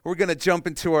We're going to jump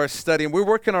into our study, and we're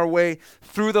working our way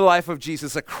through the life of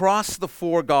Jesus across the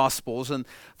four Gospels. And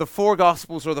the four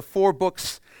Gospels are the four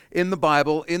books in the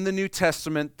Bible, in the New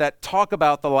Testament, that talk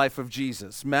about the life of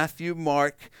Jesus: Matthew,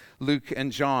 Mark, Luke,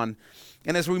 and John.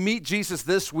 And as we meet Jesus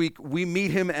this week, we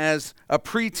meet him as a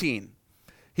preteen.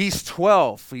 He's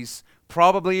 12. He's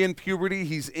probably in puberty.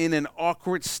 He's in an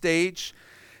awkward stage.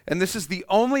 And this is the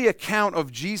only account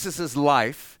of Jesus'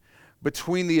 life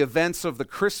between the events of the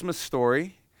Christmas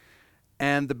story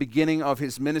and the beginning of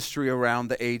his ministry around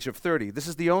the age of 30. This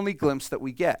is the only glimpse that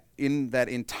we get in that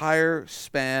entire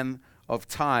span of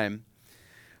time,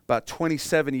 about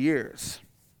 27 years.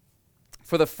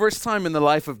 For the first time in the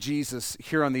life of Jesus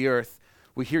here on the earth,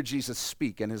 we hear Jesus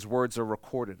speak, and his words are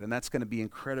recorded, and that's going to be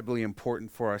incredibly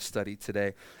important for our study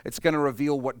today. It's going to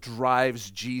reveal what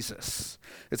drives Jesus.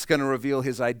 It's going to reveal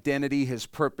his identity, his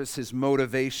purpose, his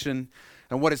motivation,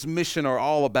 and what his mission are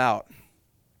all about.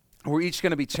 We're each going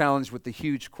to be challenged with the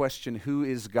huge question: who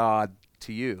is God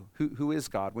to you? Who is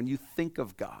God? When you think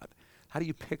of God, how do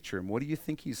you picture him? What do you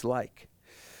think he's like?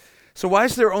 So why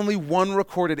is there only one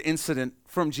recorded incident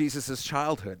from Jesus'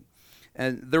 childhood?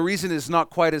 And the reason is not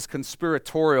quite as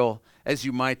conspiratorial as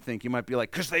you might think. You might be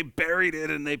like, because they buried it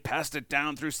and they passed it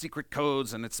down through secret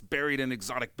codes and it's buried in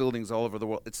exotic buildings all over the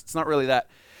world. It's not really that.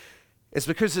 It's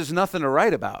because there's nothing to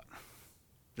write about.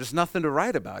 There's nothing to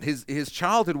write about. His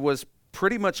childhood was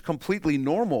pretty much completely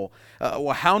normal.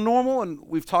 Well, how normal? And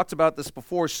we've talked about this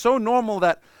before. So normal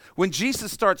that when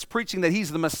Jesus starts preaching that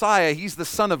he's the Messiah, he's the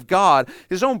Son of God,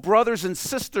 his own brothers and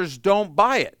sisters don't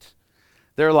buy it.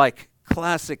 They're like,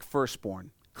 classic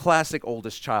firstborn, classic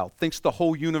oldest child, thinks the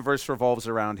whole universe revolves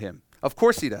around him. Of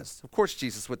course he does. Of course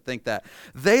Jesus would think that.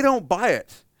 They don't buy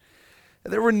it.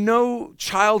 There were no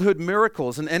childhood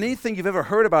miracles, and anything you've ever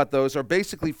heard about those are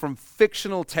basically from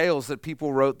fictional tales that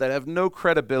people wrote that have no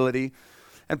credibility,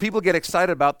 and people get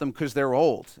excited about them because they're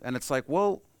old. And it's like,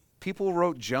 well, people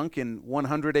wrote junk in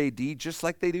 100 AD just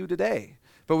like they do today.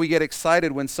 But we get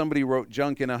excited when somebody wrote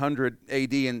junk in 100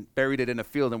 AD and buried it in a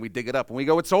field, and we dig it up, and we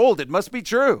go, it's old, it must be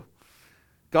true.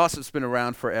 Gossip's been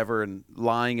around forever, and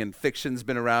lying and fiction's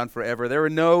been around forever. There are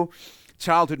no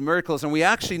childhood miracles, and we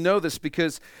actually know this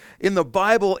because in the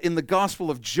Bible, in the Gospel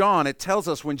of John, it tells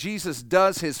us when Jesus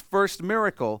does his first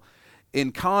miracle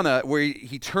in Cana, where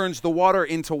he turns the water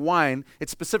into wine, it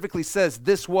specifically says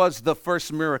this was the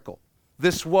first miracle.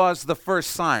 This was the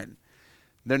first sign.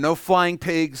 There are no flying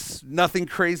pigs, nothing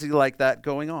crazy like that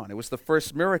going on. It was the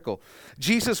first miracle.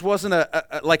 Jesus wasn't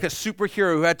like a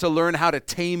superhero who had to learn how to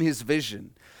tame his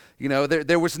vision. You know,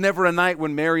 there was never a night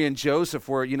when Mary and Joseph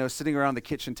were, sitting around the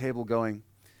kitchen table going,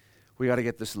 we got to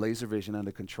get this laser vision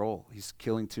under control. He's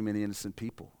killing too many innocent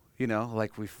people.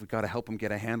 Like we've got to help him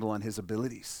get a handle on his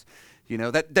abilities.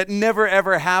 That never,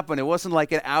 ever happened. It wasn't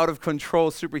like an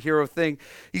out-of-control superhero thing.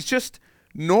 He's just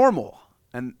normal.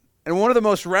 And one of the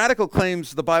most radical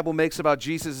claims the Bible makes about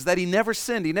Jesus is that he never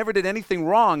sinned. He never did anything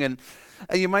wrong. And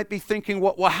you might be thinking,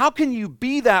 well, how can you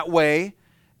be that way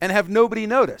and have nobody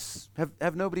notice?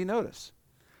 Have nobody notice?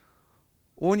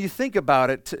 Well, when you think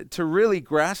about it, to really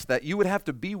grasp that, you would have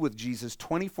to be with Jesus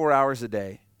 24 hours a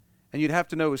day. And you'd have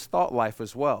to know his thought life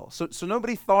as well. So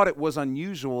nobody thought it was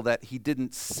unusual that he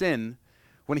didn't sin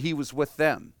when he was with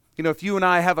them. If you and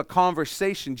I have a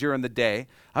conversation during the day,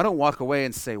 I don't walk away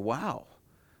and say, wow,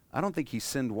 I don't think he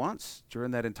sinned once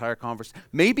during that entire conversation.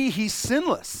 Maybe he's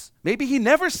sinless. Maybe he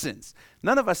never sins.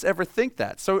 None of us ever think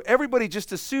that. So everybody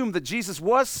just assumed that Jesus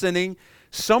was sinning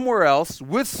somewhere else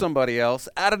with somebody else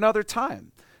at another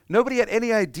time. Nobody had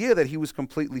any idea that he was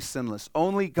completely sinless.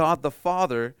 Only God the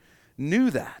Father knew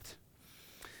that.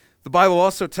 The Bible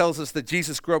also tells us that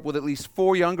Jesus grew up with at least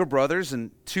 4 younger brothers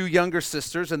and 2 younger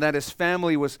sisters, and that his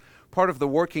family was part of the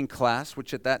working class,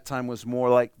 which at that time was more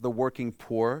like the working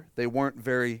poor. They weren't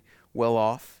very well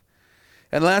off.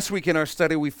 And last week in our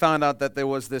study, we found out that there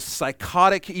was this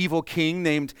psychotic evil king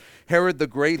named Herod the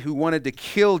Great who wanted to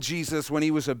kill Jesus when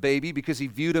he was a baby because he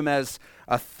viewed him as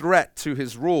a threat to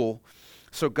his rule.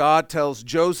 So God tells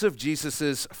Joseph,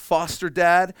 Jesus' foster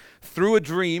dad, through a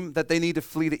dream that they need to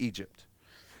flee to Egypt.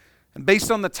 And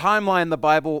based on the timeline the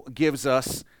Bible gives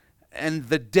us and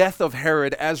the death of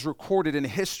Herod as recorded in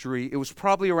history, it was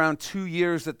probably around 2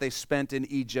 years that they spent in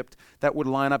Egypt. That would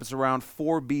line up as around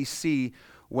 4 BC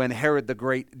when Herod the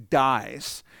Great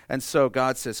dies. And so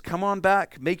God says, come on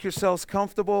back, make yourselves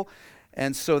comfortable.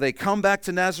 And so they come back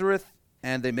to Nazareth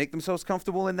and they make themselves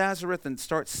comfortable in Nazareth and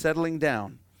start settling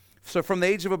down. So from the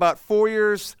age of about 4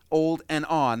 years old and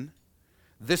on,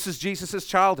 this is Jesus'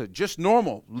 childhood, just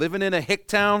normal, living in a hick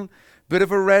town, bit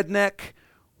of a redneck,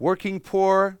 working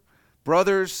poor,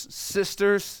 brothers,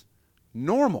 sisters,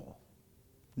 normal,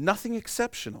 nothing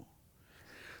exceptional.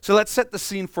 So let's set the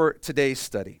scene for today's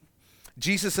study.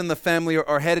 Jesus and the family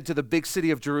are headed to the big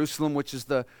city of Jerusalem, which is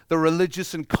the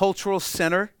religious and cultural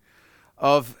center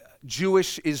of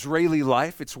Jewish Israeli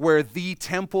life. It's where the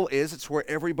temple is. It's where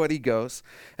everybody goes.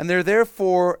 And they're there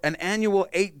for an annual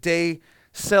 8-day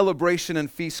celebration and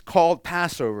feast called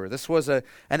Passover. This was an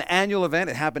annual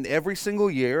event. It happened every single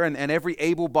year, and every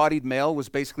able-bodied male was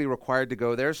basically required to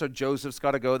go there. So Joseph's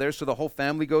got to go there, so the whole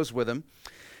family goes with him.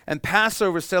 And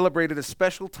Passover celebrated a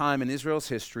special time in Israel's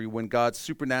history when God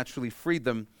supernaturally freed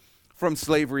them from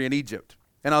slavery in Egypt.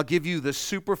 And I'll give you the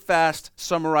super fast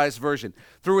summarized version.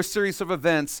 Through a series of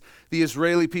events, the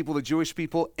Israeli people, the Jewish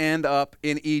people, end up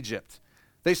in Egypt.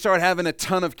 They start having a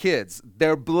ton of kids.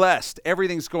 They're blessed.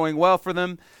 Everything's going well for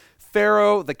them.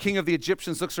 Pharaoh, the king of the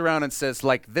Egyptians, looks around and says,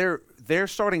 like, they're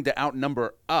starting to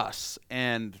outnumber us,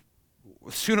 and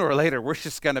sooner or later, we're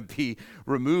just going to be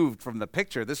removed from the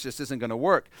picture. This just isn't going to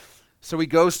work. So he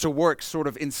goes to work sort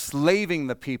of enslaving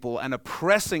the people and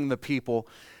oppressing the people,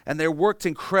 and they're worked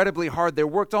incredibly hard. They're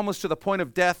worked almost to the point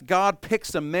of death. God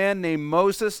picks a man named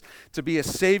Moses to be a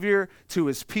savior to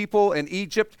his people in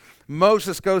Egypt.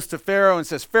 Moses goes to Pharaoh and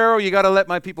says, Pharaoh, you got to let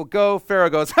my people go.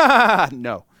 Pharaoh goes,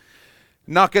 no,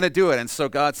 not going to do it. And so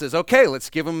God says, okay, let's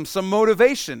give him some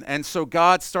motivation. And so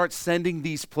God starts sending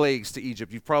these plagues to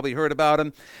Egypt. You've probably heard about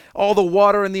them. All the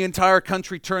water in the entire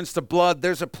country turns to blood.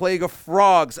 There's a plague of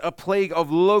frogs, a plague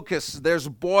of locusts. There's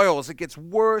boils. It gets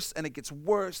worse and it gets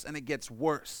worse and it gets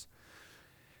worse.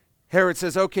 Herod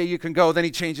says, okay, you can go. Then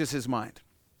he changes his mind.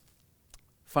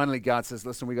 Finally, God says,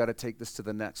 listen, we got to take this to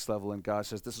the next level. And God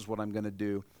says, this is what I'm going to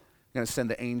do. I'm going to send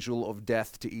the angel of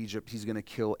death to Egypt. He's going to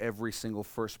kill every single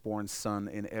firstborn son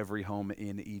in every home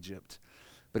in Egypt.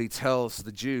 But he tells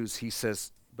the Jews, he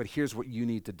says, but here's what you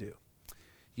need to do.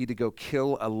 You need to go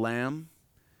kill a lamb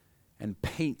and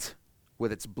paint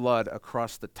with its blood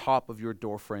across the top of your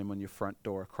doorframe on your front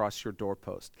door, across your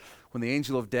doorpost. When the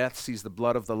angel of death sees the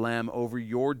blood of the lamb over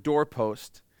your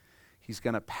doorpost, he's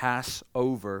going to pass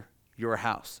over your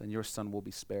house, and your son will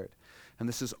be spared. And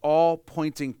this is all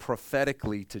pointing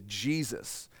prophetically to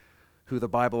Jesus, who the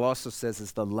Bible also says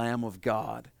is the Lamb of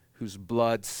God, whose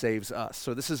blood saves us.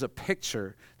 So this is a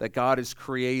picture that God is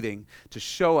creating to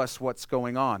show us what's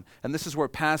going on. And this is where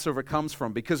Passover comes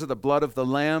from. Because of the blood of the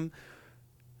Lamb,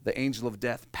 the angel of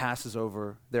death passes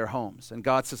over their homes. And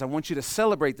God says, I want you to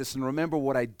celebrate this and remember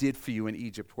what I did for you in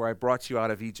Egypt, where I brought you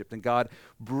out of Egypt. And God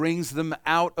brings them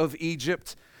out of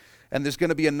Egypt. And there's going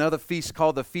to be another feast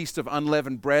called the Feast of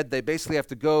Unleavened Bread. They basically have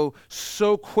to go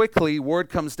so quickly, word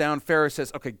comes down, Pharaoh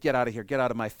says, okay, get out of here, get out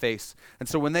of my face. And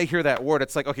so when they hear that word,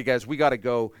 it's like, okay, guys, we got to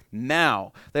go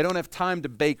now. They don't have time to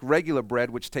bake regular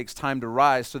bread, which takes time to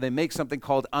rise, so they make something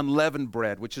called unleavened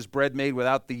bread, which is bread made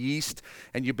without the yeast,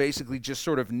 and you basically just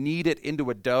sort of knead it into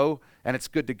a dough, and it's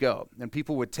good to go. And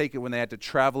people would take it when they had to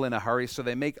travel in a hurry, so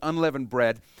they make unleavened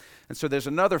bread. And so there's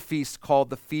another feast called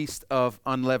the Feast of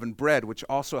Unleavened Bread, which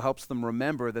also helps them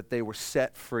remember that they were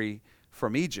set free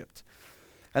from Egypt.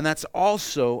 And that's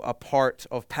also a part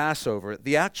of Passover.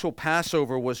 The actual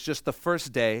Passover was just the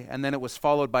first day, and then it was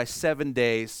followed by 7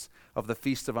 days of the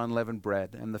Feast of Unleavened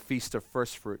Bread and the Feast of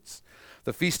First Fruits.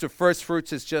 The Feast of First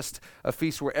Fruits is just a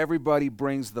feast where everybody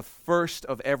brings the first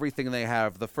of everything they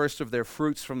have, the first of their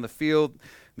fruits from the field,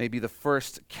 maybe the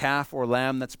first calf or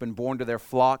lamb that's been born to their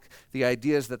flock. The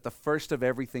idea is that the first of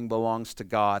everything belongs to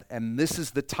God, and this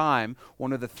is the time,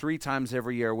 one of the 3 times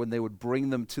every year, when they would bring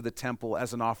them to the temple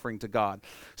as an offering to God.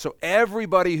 So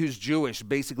everybody who's Jewish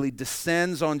basically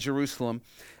descends on Jerusalem,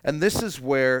 and this is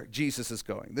where Jesus is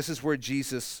going. This is where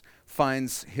Jesus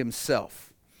finds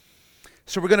himself.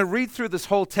 So we're going to read through this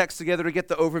whole text together to get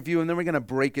the overview, and then we're going to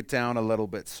break it down a little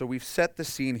bit. So we've set the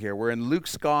scene here. We're in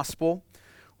Luke's Gospel.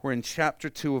 We're in chapter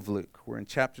 2 of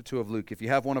Luke. If you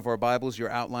have one of our Bibles, your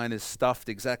outline is stuffed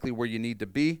exactly where you need to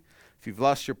be. If you've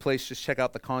lost your place, just check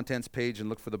out the contents page and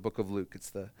look for the book of Luke. It's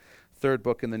the 3rd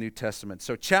book in the New Testament.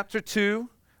 So chapter 2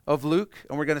 of Luke,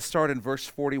 and we're going to start in verse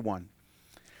 41.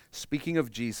 Speaking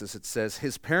of Jesus, it says,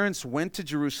 his parents went to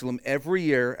Jerusalem every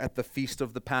year at the feast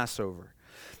of the Passover.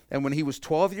 And when he was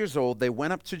 12 years old, they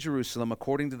went up to Jerusalem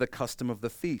according to the custom of the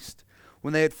feast.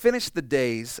 When they had finished the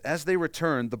days, as they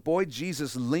returned, the boy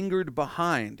Jesus lingered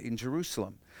behind in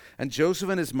Jerusalem. And Joseph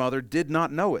and his mother did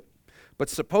not know it. But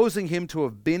supposing him to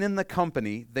have been in the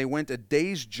company, they went a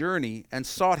day's journey and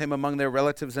sought him among their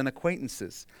relatives and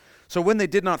acquaintances. So when they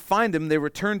did not find him, they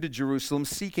returned to Jerusalem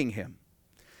seeking him.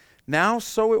 Now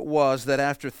so it was that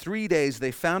after 3 days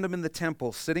they found him in the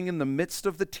temple, sitting in the midst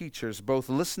of the teachers, both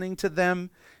listening to them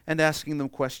and asking them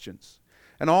questions.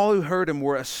 And all who heard him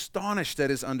were astonished at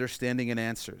his understanding and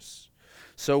answers.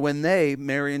 So when they,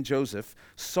 Mary and Joseph,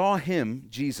 saw him,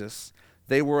 Jesus,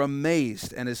 They were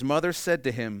amazed, and his mother said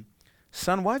to him,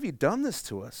 "Son, why have you done this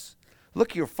to us?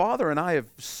 Look, your father and I have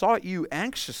sought you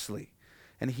anxiously."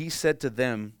 And he said to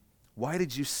them, "Why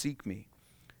did you seek me?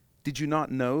 Did you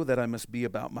not know that I must be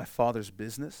about my father's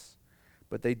business?"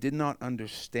 But they did not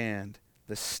understand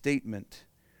the statement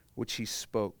which he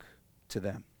spoke to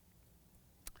them.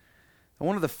 And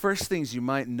one of the first things you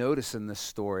might notice in this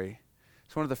story,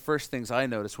 it's one of the first things I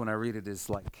notice when I read it, is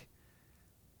like,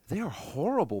 they are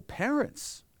horrible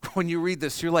parents. When you read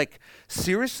this, you're like,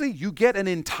 seriously? You get an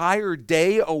entire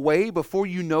day away before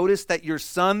you notice that your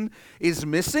son is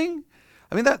missing?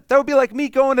 I mean, that would be like me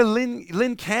going to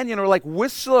Lynn Canyon or like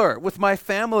Whistler with my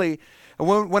family.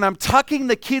 When I'm tucking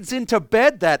the kids into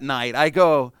bed that night, I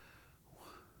go,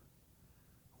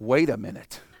 wait a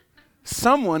minute.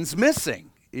 Someone's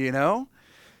missing, you know?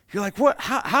 You're like, what?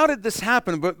 How did this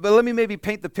happen? But let me maybe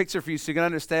paint the picture for you so you can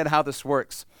understand how this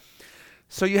works.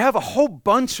 So you have a whole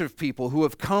bunch of people who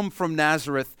have come from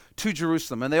Nazareth to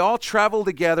Jerusalem, and they all travel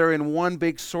together in one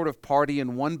big sort of party,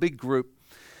 in one big group.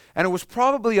 And it was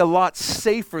probably a lot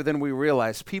safer than we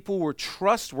realized. People were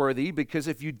trustworthy because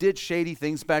if you did shady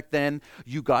things back then,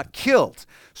 you got killed.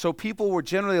 So people were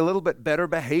generally a little bit better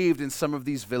behaved in some of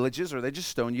these villages, or they just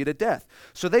stoned you to death.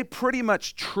 So they pretty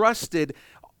much trusted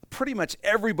pretty much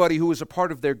everybody who was a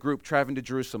part of their group traveling to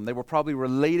Jerusalem. They were probably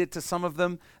related to some of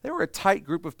them. They were a tight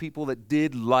group of people that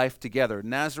did life together.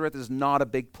 Nazareth is not a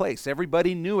big place.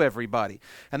 Everybody knew everybody.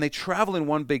 And they traveled in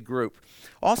one big group.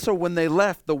 Also, when they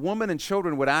left, the women and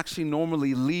children would actually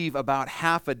normally leave about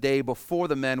half a day before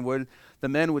the men would. The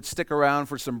men would stick around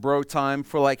for some bro time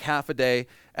for like half a day,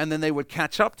 and then they would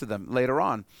catch up to them later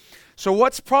on. So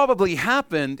what's probably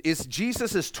happened is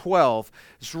Jesus is 12.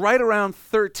 It's right around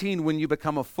 13 when you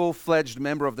become a full-fledged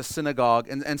member of the synagogue,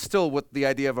 and still with the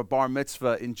idea of a bar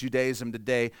mitzvah in Judaism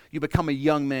today, you become a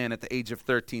young man at the age of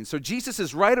 13. So Jesus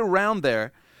is right around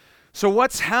there. So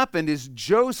what's happened is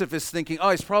Joseph is thinking, oh,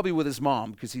 he's probably with his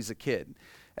mom because he's a kid.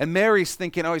 And Mary's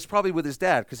thinking, oh, he's probably with his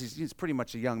dad because he's pretty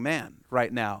much a young man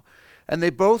right now. And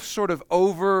they both sort of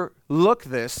overlook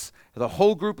this. The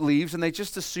whole group leaves, and they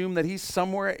just assume that he's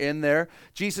somewhere in there.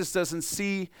 Joseph doesn't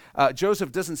see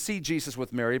Jesus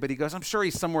with Mary, but he goes, I'm sure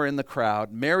he's somewhere in the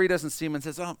crowd. Mary doesn't see him and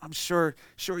says, oh, I'm sure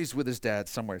he's with his dad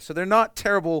somewhere. So they're not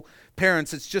terrible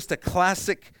parents. It's just a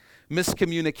classic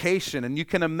miscommunication. And you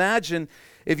can imagine,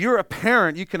 if you're a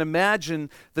parent, you can imagine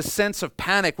the sense of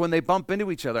panic when they bump into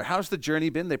each other. How's the journey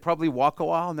been? They probably walk a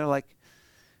while, and they're like,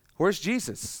 where's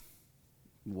Jesus?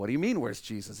 What do you mean, where's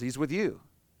Jesus? He's with you.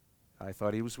 I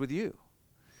thought he was with you.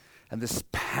 And this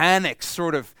panic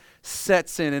sort of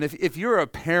sets in. And if you're a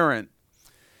parent,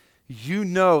 you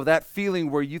know that feeling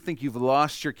where you think you've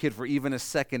lost your kid for even a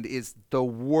second is the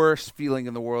worst feeling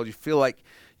in the world. You feel like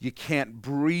you can't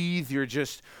breathe. You're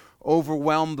just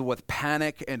overwhelmed with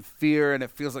panic and fear, and it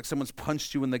feels like someone's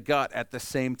punched you in the gut at the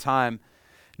same time.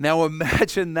 Now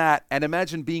imagine that, and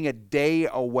imagine being a day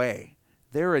away.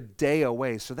 They're a day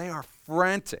away, so they are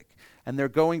frantic, and they're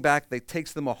going back. It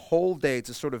takes them a whole day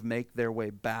to sort of make their way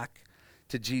back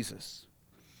to Jesus.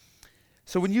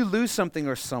 So when you lose something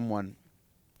or someone,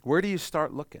 where do you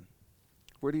start looking?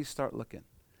 Where do you start looking?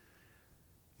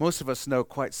 Most of us know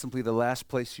quite simply the last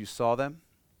place you saw them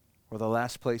or the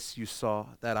last place you saw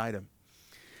that item.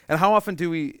 And how often do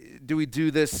we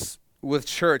do this with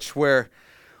church where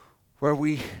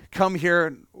we come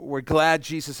here, we're glad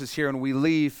Jesus is here, and we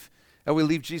leave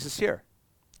Jesus here.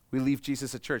 We leave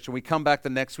Jesus at church. And we come back the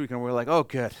next week and we're like, oh,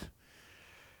 good.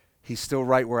 He's still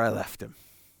right where I left him.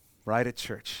 Right at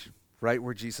church. Right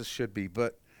where Jesus should be.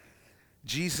 But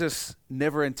Jesus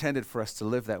never intended for us to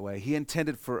live that way. He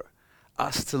intended for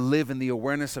us to live in the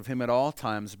awareness of him at all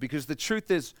times. Because the truth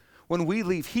is, when we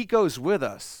leave, he goes with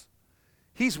us.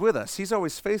 He's with us. He's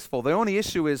always faithful. The only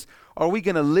issue is, are we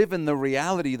going to live in the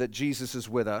reality that Jesus is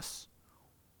with us?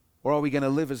 Or are we going to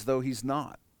live as though he's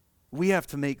not? We have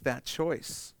to make that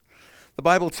choice. The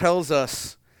Bible tells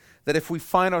us that if we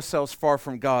find ourselves far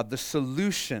from God, the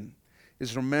solution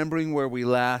is remembering where we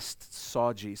last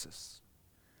saw Jesus.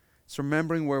 It's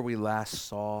remembering where we last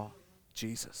saw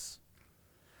Jesus.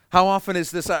 How often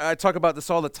is this? I talk about this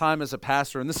all the time as a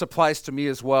pastor, and this applies to me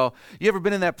as well. You ever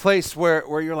been in that place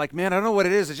where you're like, man, I don't know what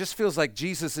it is. It just feels like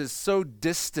Jesus is so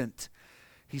distant.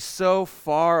 He's so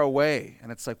far away.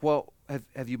 And it's like, well,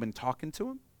 have you been talking to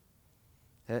him?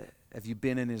 Have you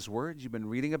been in his word? You've been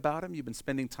reading about him? You've been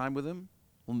spending time with him?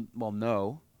 Well,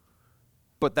 no.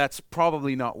 But that's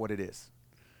probably not what it is.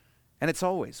 And it's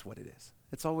always what it is.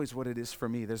 It's always what it is for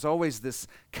me. There's always this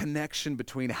connection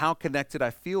between how connected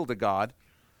I feel to God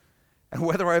and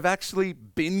whether I've actually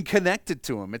been connected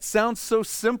to him. It sounds so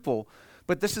simple,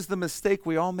 But this is the mistake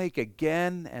we all make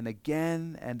again and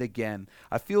again and again.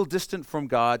 I feel distant from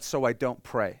God, so I don't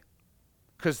pray,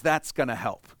 because that's going to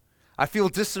help. I feel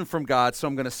distant from God, so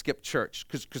I'm going to skip church,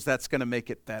 because that's going to make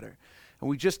it better. And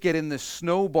we just get in this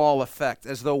snowball effect,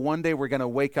 as though one day we're going to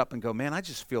wake up and go, man, I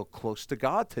just feel close to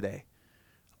God today.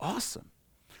 Awesome.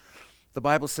 The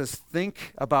Bible says,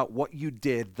 think about what you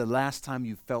did the last time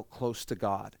you felt close to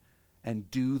God,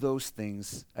 and do those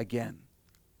things again.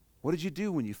 What did you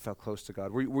do when you felt close to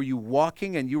God? Were you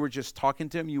walking and you were just talking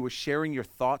to him? You were sharing your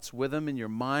thoughts with him in your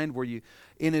mind? Were you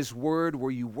in his word?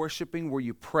 Were you worshiping? Were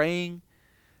you praying?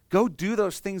 Go do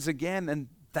those things again, and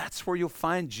that's where you'll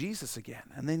find Jesus again.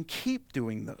 And then keep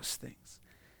doing those things.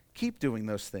 Keep doing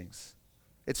those things.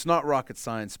 It's not rocket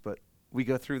science, but we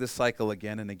go through the cycle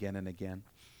again and again and again.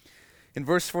 In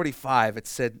verse 45, it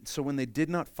said, so when they did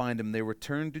not find him, they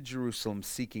returned to Jerusalem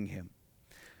seeking him.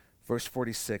 Verse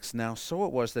 46, now so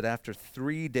it was that after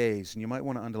 3 days, and you might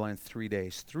want to underline 3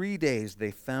 days, 3 days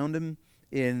they found him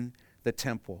in the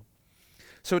temple.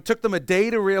 So it took them a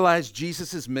day to realize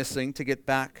Jesus is missing, to get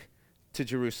back to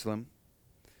Jerusalem.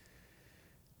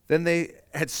 Then they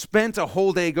had spent a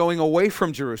whole day going away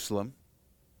from Jerusalem.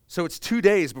 So it's 2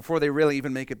 days before they really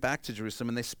even make it back to Jerusalem.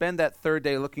 And they spend that third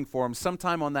day looking for him.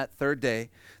 Sometime on that third day,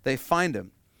 they find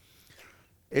him.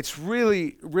 It's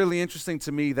really, really interesting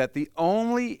to me that the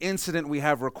only incident we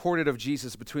have recorded of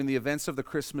Jesus between the events of the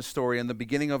Christmas story and the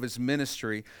beginning of his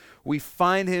ministry, we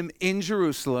find him in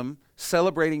Jerusalem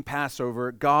celebrating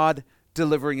Passover, God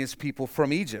delivering his people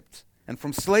from Egypt and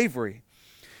from slavery.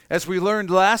 As we learned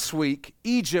last week,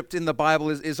 Egypt in the Bible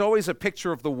is always a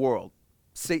picture of the world,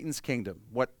 Satan's kingdom,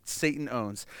 what Satan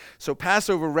owns. So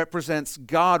Passover represents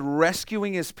God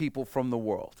rescuing his people from the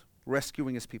world,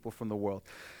 rescuing his people from the world.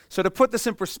 So to put this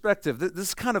in perspective, this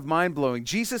is kind of mind-blowing.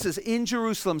 Jesus is in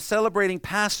Jerusalem celebrating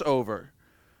Passover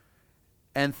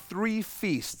and 3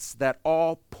 feasts that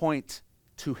all point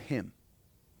to him.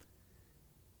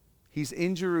 He's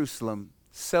in Jerusalem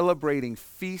celebrating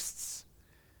feasts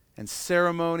and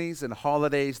ceremonies and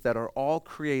holidays that are all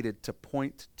created to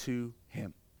point to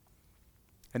him.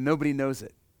 And nobody knows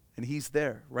it. And he's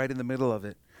there, right in the middle of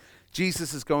it.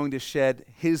 Jesus is going to shed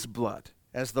his blood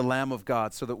as the Lamb of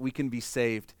God so that we can be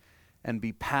saved and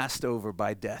be passed over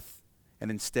by death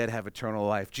and instead have eternal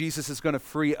life. Jesus is going to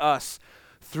free us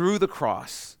through the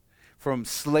cross from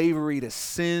slavery to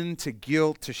sin, to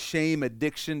guilt, to shame,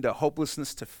 addiction, to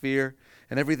hopelessness, to fear,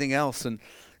 and everything else. And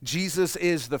Jesus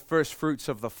is the first fruits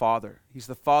of the Father. He's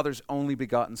the Father's only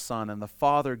begotten Son, and the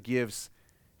Father gives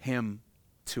him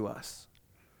to us.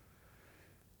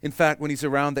 In fact, when he's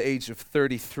around the age of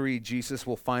 33, Jesus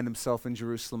will find himself in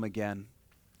Jerusalem again,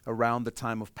 around the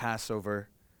time of Passover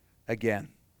again.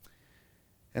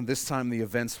 And this time the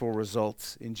events will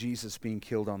result in Jesus being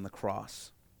killed on the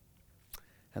cross.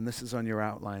 And this is on your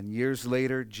outline. Years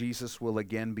later, Jesus will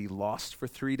again be lost for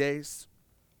 3 days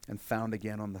and found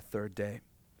again on the third day.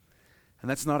 And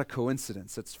that's not a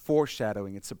coincidence. It's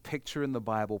foreshadowing. It's a picture in the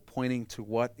Bible pointing to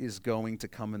what is going to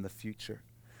come in the future.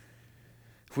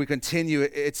 If we continue,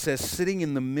 it says, sitting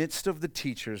in the midst of the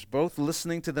teachers, both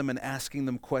listening to them and asking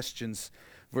them questions.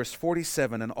 Verse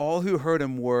 47, and all who heard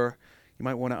him were, you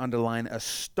might want to underline,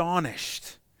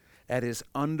 astonished at his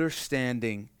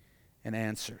understanding and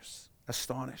answers.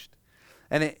 Astonished.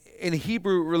 And in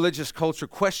Hebrew religious culture,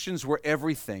 questions were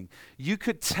everything. You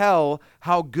could tell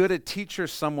how good a teacher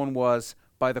someone was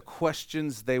by the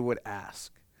questions they would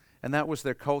ask. And that was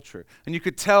their culture. And you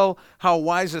could tell how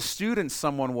wise a student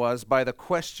someone was by the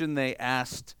question they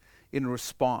asked in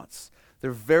response.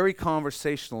 They're very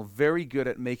conversational, very good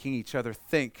at making each other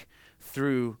think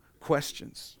through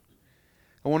questions.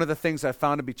 And one of the things I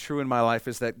found to be true in my life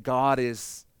is that God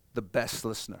is the best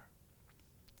listener.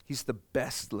 He's the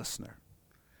best listener.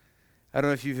 I don't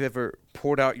know if you've ever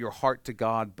poured out your heart to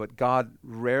God, but God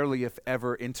rarely, if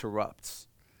ever, interrupts.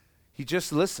 He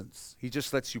just listens. He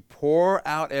just lets you pour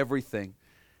out everything,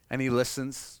 and he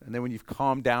listens. And then when you've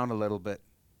calmed down a little bit,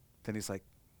 then he's like,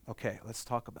 okay, let's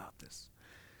talk about this.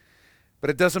 But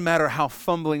it doesn't matter how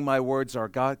fumbling my words are.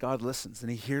 God listens,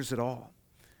 and he hears it all.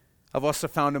 I've also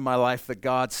found in my life that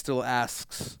God still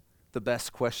asks the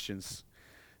best questions.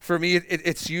 For me,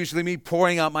 it's usually me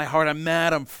pouring out my heart. I'm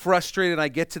mad, I'm frustrated, I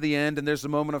get to the end, and there's a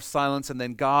moment of silence, and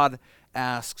then God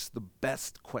asks the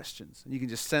best questions. And you can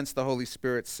just sense the Holy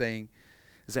Spirit saying,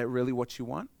 is that really what you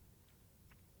want?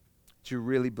 Do you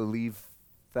really believe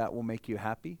that will make you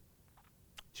happy?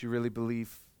 Do you really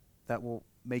believe that will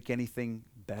make anything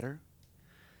better?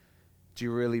 Do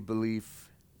you really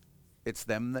believe it's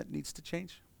them that needs to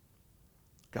change?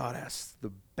 God asks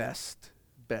the best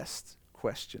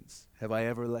questions. Have I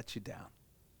ever let you down?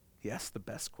 He asks the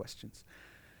best questions.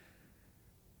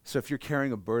 So if you're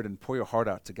carrying a burden, pour your heart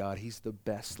out to God. He's the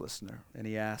best listener, and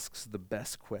he asks the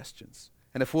best questions.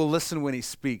 And if we'll listen when he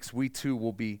speaks, we too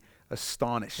will be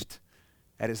astonished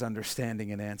at his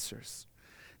understanding and answers.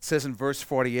 It says in verse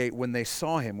 48, when they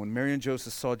saw him, when Mary and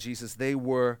Joseph saw Jesus, they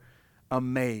were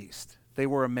amazed. They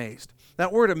were amazed.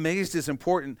 That word amazed is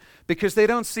important because they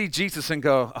don't see Jesus and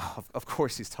go, oh, of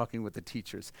course he's talking with the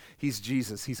teachers. He's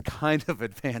Jesus. He's kind of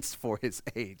advanced for his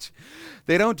age.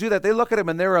 They don't do that. They look at him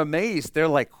and they're amazed. They're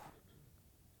like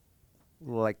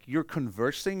you're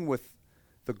conversing with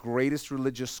the greatest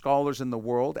religious scholars in the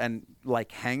world and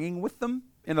like hanging with them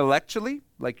intellectually,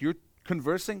 like you're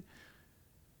conversing.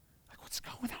 Like, what's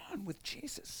going on with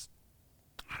Jesus?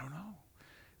 I don't know.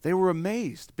 They were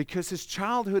amazed because his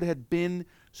childhood had been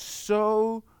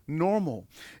so normal.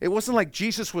 It wasn't like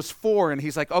Jesus was 4 and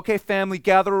he's like, okay, family,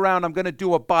 gather around. I'm going to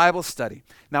do a Bible study.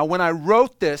 Now, when I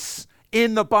wrote this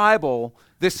in the Bible,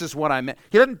 this is what I meant.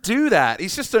 He doesn't do that.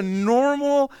 He's just a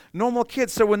normal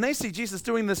kid. So when they see Jesus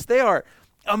doing this, they are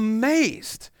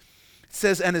amazed. It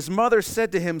says, and his mother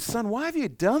said to him, son, why have you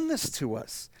done this to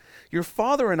us? Your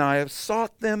father and I have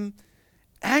sought them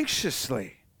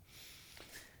anxiously.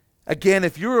 Again,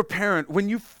 if you're a parent, when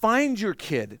you find your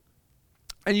kid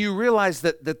and you realize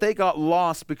that they got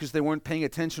lost because they weren't paying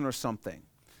attention or something,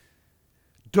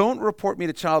 don't report me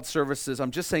to child services.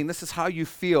 I'm just saying this is how you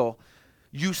feel.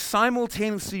 You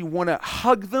simultaneously want to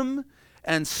hug them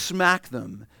and smack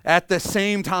them at the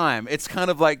same time. It's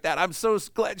kind of like that. I'm so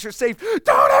glad you're safe.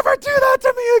 Don't ever do that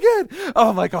to me again.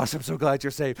 Oh my gosh, I'm so glad you're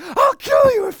safe. I'll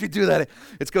kill you if you do that.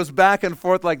 It goes back and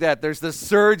forth like that. There's this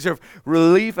surge of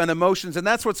relief and emotions, and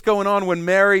that's what's going on when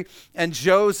Mary and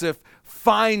Joseph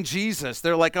find Jesus.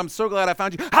 They're like, I'm so glad I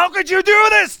found you. How could you do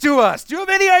this to us? Do you have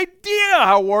any idea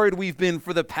how worried we've been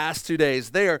for the past 2 days?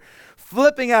 They are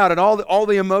flipping out, and all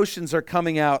the emotions are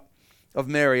coming out of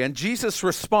Mary. And Jesus'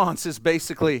 response is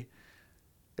basically,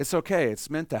 it's okay. It's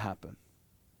meant to happen.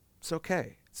 It's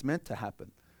okay. It's meant to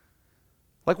happen.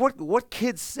 Like what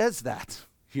kid says that,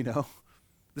 you know?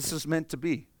 This is meant to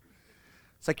be.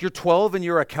 It's like you're 12 and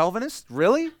you're a Calvinist?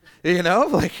 Really? You know,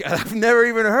 like I've never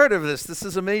even heard of this. This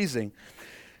is amazing.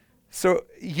 So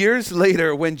years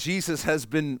later, when Jesus has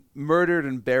been murdered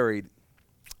and buried,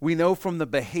 we know from the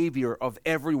behavior of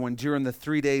everyone during the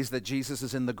 3 days that Jesus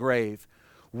is in the grave,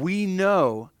 we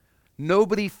know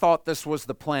nobody thought this was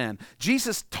the plan.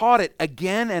 Jesus taught it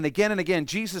again and again and again.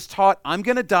 Jesus taught, I'm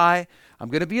going to die. I'm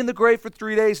going to be in the grave for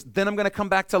 3 days. Then I'm going to come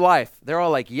back to life. They're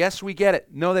all like, yes, we get it.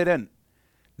 No, they didn't.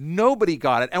 Nobody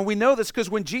got it. And we know this because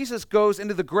when Jesus goes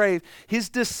into the grave, his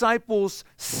disciples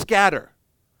scatter.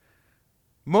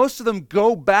 Most of them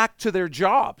go back to their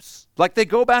jobs. Like they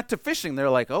go back to fishing. They're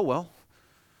like, oh, well,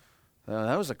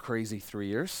 that was a crazy 3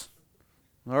 years.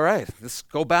 All right, let's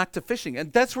go back to fishing.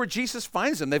 And that's where Jesus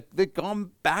finds them. They've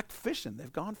gone back fishing.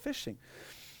 They've gone fishing.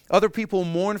 Other people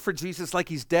mourn for Jesus like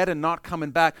he's dead and not coming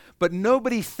back. But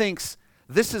nobody thinks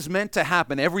this is meant to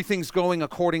happen. Everything's going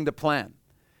according to plan.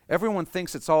 Everyone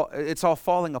thinks it's all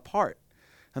falling apart.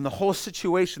 And the whole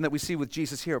situation that we see with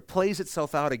Jesus here plays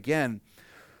itself out again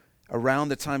around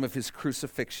the time of his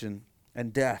crucifixion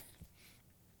and death.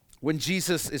 When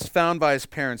Jesus is found by his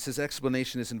parents, his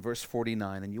explanation is in verse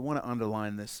 49, and you want to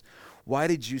underline this. Why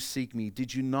did you seek me?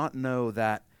 Did you not know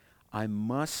that I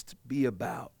must be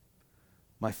about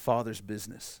my Father's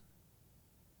business?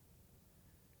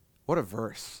 What a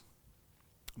verse.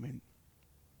 I mean,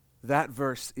 that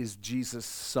verse is Jesus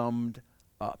summed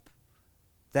up.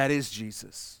 That is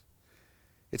Jesus.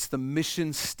 It's the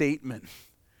mission statement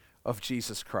of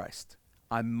Jesus Christ.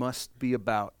 I must be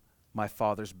about my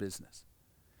Father's business.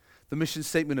 The mission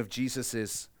statement of Jesus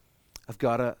is, I've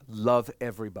got to love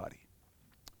everybody.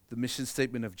 The mission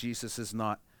statement of Jesus is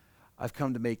not, I've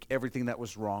come to make everything that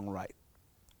was wrong right.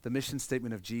 The mission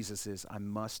statement of Jesus is, I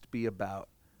must be about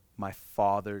my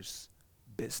Father's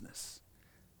business.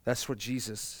 That's what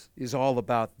Jesus is all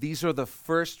about. These are the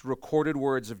first recorded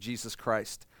words of Jesus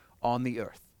Christ on the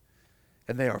earth,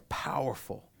 and they are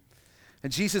powerful.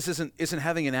 And Jesus isn't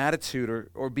having an attitude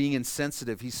or being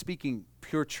insensitive. He's speaking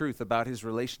pure truth about his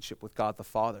relationship with God the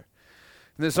Father.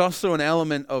 And there's also an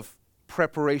element of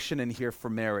preparation in here for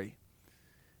Mary,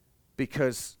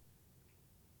 because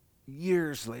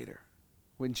years later,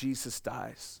 when Jesus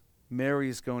dies, Mary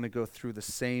is going to go through the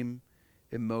same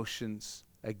emotions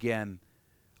again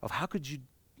of how could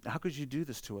you do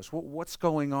this to us? What's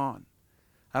going on?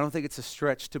 I don't think it's a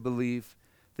stretch to believe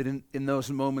that in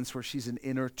those moments where she's in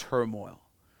inner turmoil,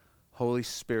 Holy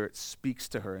Spirit speaks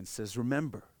to her and says,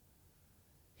 remember,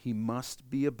 he must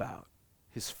be about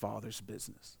his Father's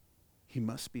business. He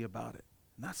must be about it.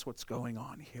 And that's what's going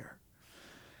on here.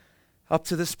 Up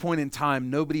to this point in time,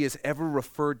 nobody has ever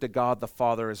referred to God the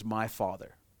Father as my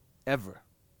Father, ever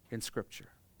in Scripture.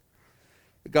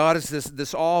 God is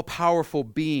this all-powerful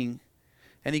being,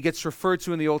 and he gets referred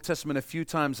to in the Old Testament a few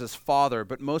times as Father,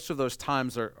 but most of those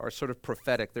times are sort of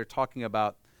prophetic. They're talking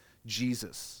about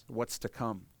Jesus, what's to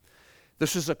come.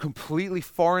 This is a completely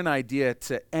foreign idea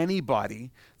to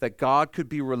anybody that God could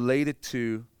be related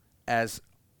to as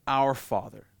our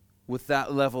Father with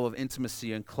that level of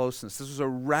intimacy and closeness. This was a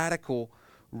radical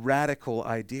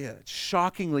idea. It's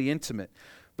shockingly intimate.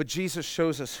 But Jesus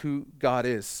shows us who God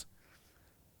is.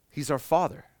 He's our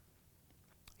Father.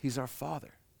 He's our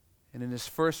Father. And in his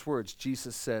first words,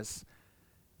 Jesus says,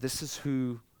 this is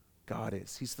who God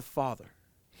is. He's the Father.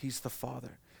 He's the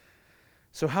Father.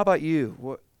 So how about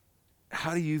you?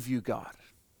 How do you view God?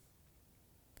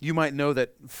 You might know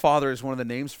that Father is one of the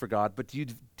names for God, but do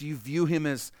you view him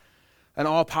as an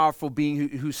all-powerful being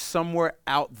who's somewhere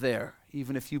out there,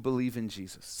 even if you believe in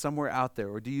Jesus, somewhere out there?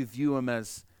 Or do you view him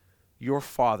as your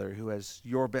Father who has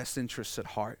your best interests at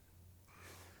heart?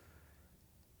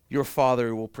 Your Father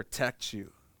who will protect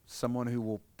you, someone who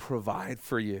will provide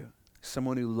for you,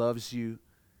 someone who loves you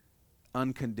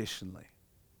unconditionally.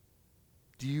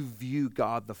 Do you view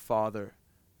God the Father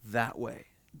that way,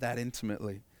 that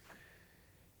intimately?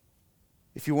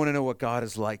 If you want to know what God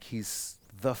is like, he's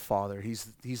the Father.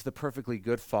 He's the perfectly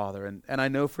good Father. And I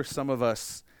know for some of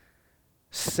us,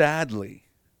 sadly,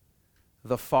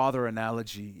 the father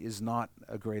analogy is not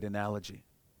a great analogy.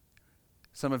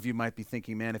 Some of you might be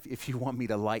thinking, man, if you want me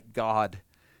to like God,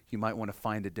 you might want to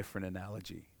find a different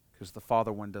analogy, because the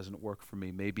father one doesn't work for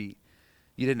me. Maybe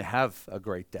you didn't have a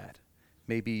great dad.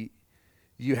 Maybe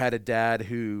you had a dad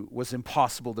who was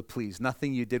impossible to please.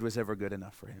 Nothing you did was ever good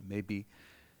enough for him. Maybe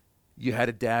you had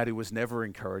a dad who was never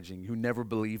encouraging, who never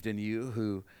believed in you,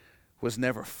 who was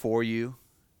never for you,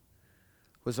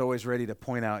 was always ready to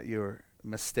point out your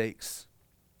mistakes.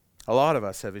 A lot of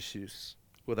us have issues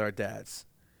with our dads.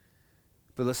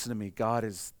 But listen to me, God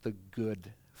is the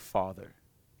good Father.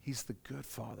 He's the good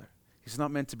Father. He's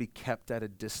not meant to be kept at a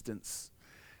distance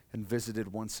and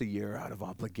visited once a year out of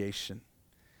obligation.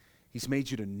 He's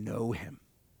made you to know him.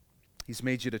 He's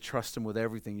made you to trust him with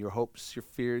everything, your hopes, your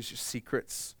fears, your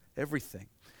secrets, everything.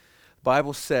 The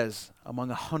Bible says, among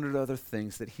 100 other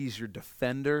things, that he's your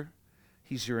defender,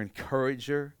 he's your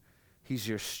encourager, he's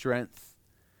your strength.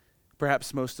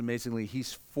 Perhaps most amazingly,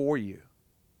 he's for you.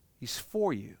 He's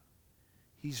for you.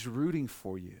 He's rooting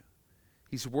for you.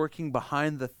 He's working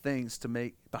behind the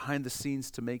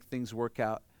scenes to make things work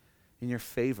out in your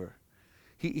favor.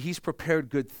 He's prepared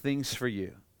good things for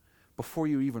you before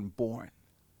you're even born.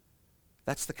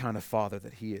 That's the kind of father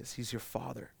that he is. He's your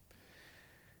father.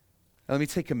 Now, let me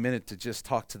take a minute to just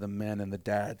talk to the men and the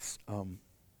dads.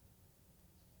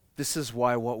 This is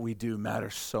why what we do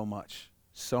matters so much,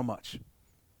 so much.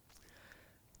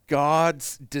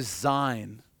 God's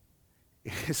design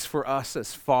is for us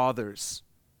as fathers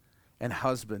and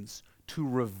husbands to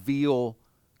reveal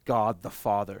God the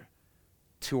Father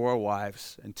to our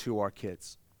wives and to our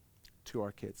kids.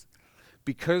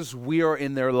 Because we are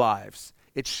in their lives,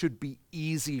 it should be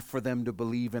easy for them to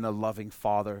believe in a loving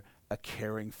father, a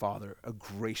caring father, a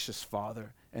gracious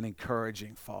father, an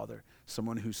encouraging father,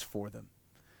 someone who's for them.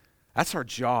 That's our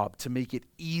job, to make it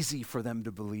easy for them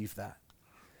to believe that.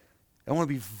 I want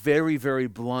to be very, very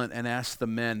blunt and ask the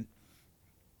men,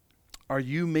 are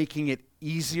you making it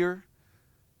easier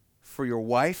for your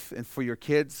wife and for your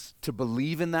kids to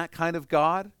believe in that kind of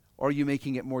God, or are you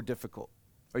making it more difficult?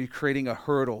 Are you creating a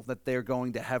hurdle that they're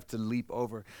going to have to leap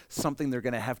over, something they're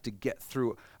going to have to get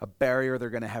through, a barrier they're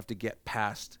going to have to get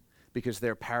past because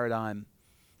their paradigm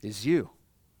is you,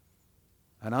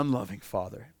 an unloving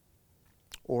father?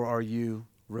 Or are you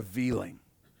revealing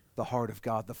the heart of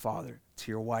God the Father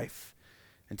to your wife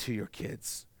and to your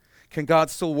kids? Can God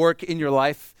still work in your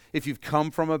life if you've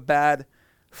come from a bad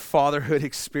fatherhood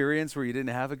experience where you didn't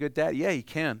have a good dad? Yeah, he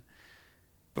can.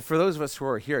 But for those of us who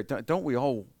are here, don't we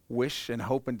all wish and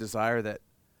hope and desire that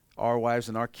our wives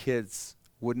and our kids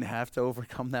wouldn't have to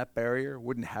overcome that barrier,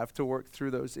 wouldn't have to work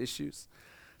through those issues?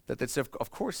 That's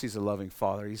of course he's a loving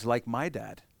father. He's like my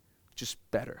dad, just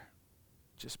better.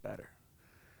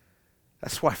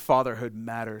 That's why fatherhood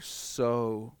matters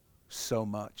so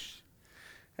much.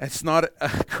 And it's not a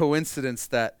coincidence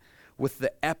that with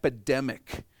the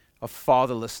epidemic of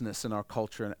fatherlessness in our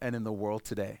culture and in the world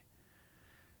today,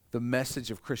 the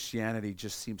message of Christianity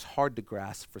just seems hard to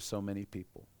grasp for so many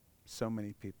people.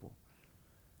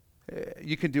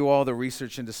 You can do all the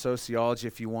research into sociology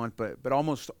if you want, but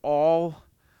almost all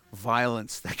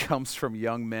violence that comes from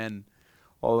young men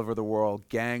all over the world,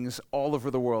 gangs all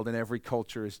over the world in every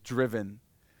culture, is driven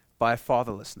by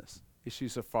fatherlessness.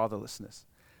 issues of fatherlessness,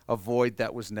 a void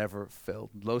that was never filled.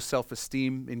 Low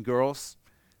self-esteem in girls,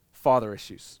 father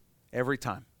issues. Every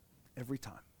time,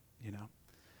 you know.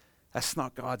 That's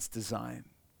not God's design.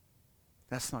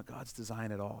 That's not God's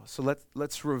design at all. So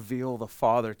let's reveal the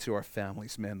Father to our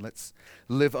families, men. Let's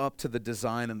live up to the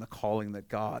design and the calling that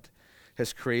God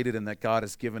has created and that God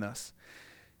has given us.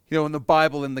 You know, in the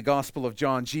Bible, in the Gospel of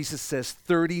John, Jesus says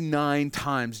 39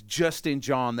 times just in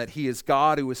John that he is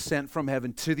God who was sent from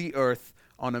heaven to the earth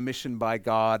on a mission by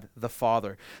God the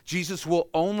Father. Jesus will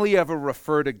only ever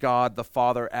refer to God the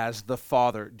Father as the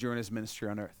Father during his ministry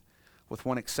on earth, with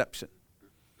one exception.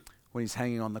 When he's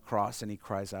hanging on the cross and he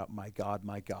cries out, my God,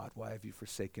 why have you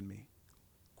forsaken me?"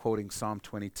 Quoting Psalm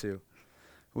 22.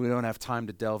 We don't have time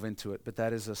to delve into it, but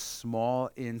that is a small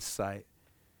insight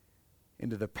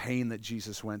into the pain that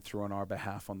Jesus went through on our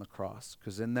behalf on the cross.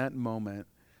 Because in that moment,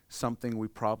 something we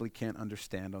probably can't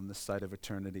understand on this side of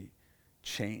eternity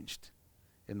changed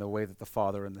in the way that the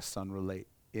Father and the Son relate.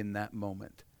 In that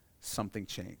moment, something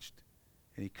changed.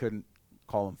 And he couldn't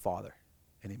call him Father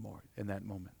anymore in that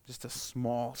moment. Just a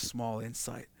small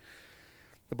insight.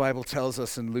 The Bible tells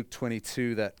us in Luke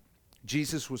 22 that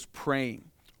Jesus was praying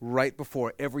right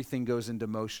before everything goes into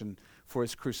motion for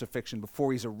his crucifixion,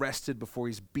 before he's arrested, before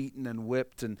he's beaten and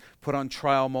whipped and put on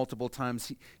trial multiple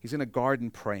times. He's in a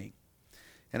garden praying.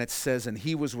 And it says, and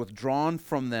he was withdrawn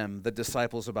from them, the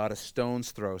disciples, about a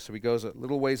stone's throw. So he goes a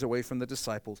little ways away from the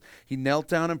disciples. He knelt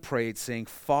down and prayed, saying,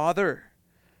 "Father,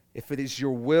 if it is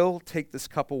your will, take this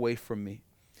cup away from me.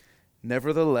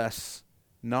 Nevertheless,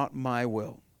 not my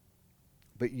will,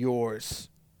 but yours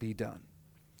be done."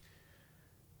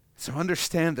 So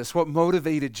understand this. What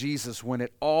motivated Jesus when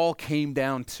it all came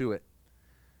down to it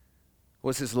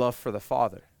was his love for the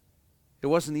Father. It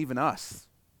wasn't even us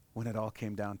when it all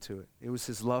came down to it. It was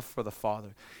his love for the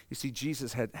Father. You see,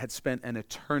 Jesus had spent an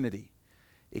eternity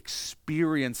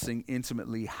experiencing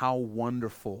intimately how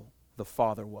wonderful the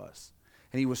Father was.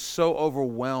 And he was so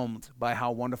overwhelmed by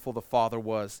how wonderful the Father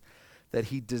was that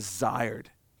he desired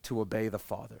to obey the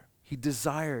Father. He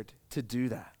desired to do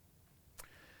that.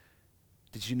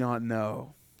 Did you not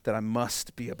know that I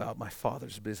must be about my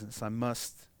Father's business? I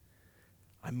must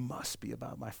be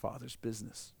about my Father's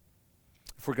business.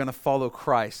 If we're going to follow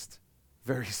Christ,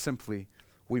 very simply,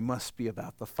 we must be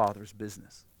about the Father's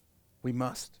business. We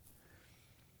must.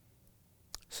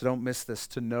 So don't miss this.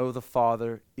 To know the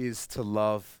Father is to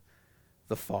love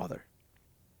the Father.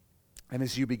 And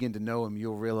as you begin to know him,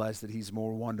 you'll realize that he's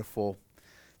more wonderful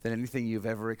than anything you've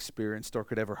ever experienced or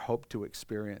could ever hope to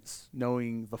experience.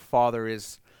 Knowing the Father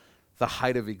is the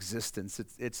height of existence.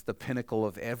 It's the pinnacle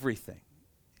of everything.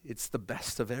 It's the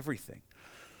best of everything.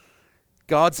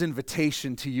 God's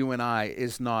invitation to you and I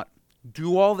is not,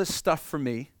 do all this stuff for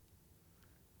me,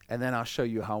 and then I'll show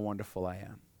you how wonderful I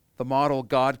am. The model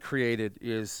God created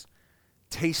is,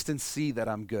 taste and see that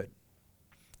I'm good.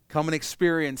 Come and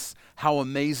experience how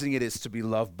amazing it is to be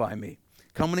loved by me.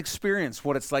 Come and experience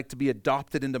what it's like to be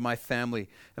adopted into my family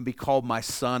and be called my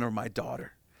son or my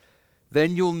daughter.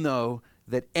 Then you'll know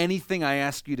that anything I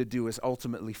ask you to do is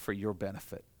ultimately for your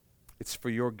benefit. It's for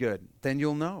your good. Then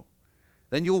you'll know.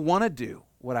 Then you'll want to do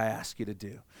what I ask you to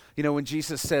do. You know, when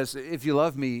Jesus says, if you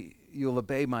love me, you'll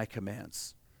obey my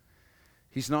commands.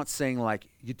 He's not saying like,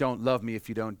 you don't love me if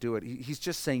you don't do it. He's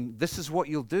just saying, this is what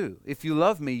you'll do. If you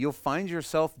love me, you'll find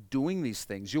yourself doing these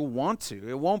things. You'll want to.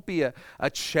 It won't be a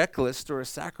checklist or a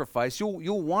sacrifice.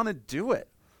 You'll want to do it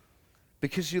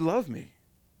because you love me.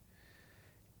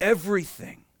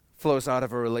 Everything flows out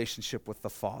of a relationship with the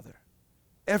Father.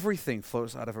 Everything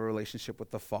flows out of a relationship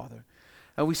with the Father.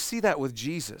 And we see that with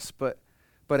Jesus, but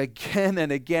again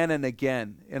and again and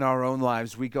again in our own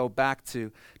lives, we go back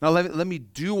to, now let me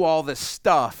do all this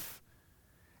stuff,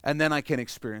 and then I can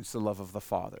experience the love of the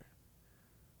Father.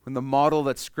 When the model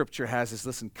that Scripture has is,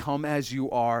 listen, come as you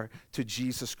are to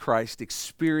Jesus Christ,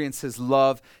 experience his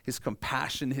love, his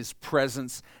compassion, his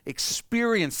presence,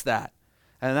 experience that,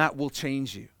 and that will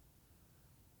change you.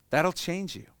 That'll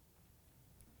change you.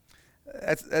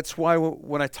 That's why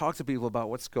when I talk to people about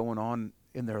what's going on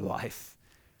in their life,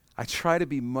 I try to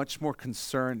be much more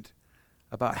concerned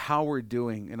about how we're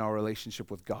doing in our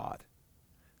relationship with God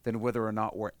than whether or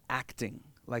not we're acting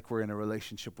like we're in a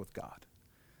relationship with God.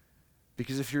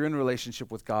 Because if you're in a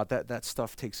relationship with God, that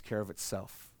stuff takes care of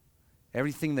itself.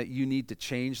 Everything that you need to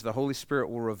change, the Holy Spirit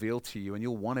will reveal to you, and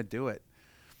you'll want to do it.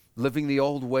 Living the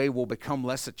old way will become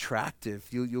less attractive.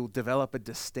 You'll develop a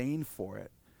disdain for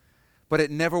it. But it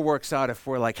never works out if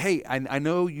we're like, hey, I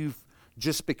know you've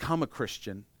just become a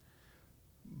Christian,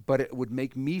 but it would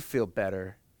make me feel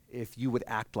better if you would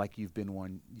act like you've been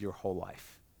one your whole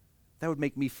life. That would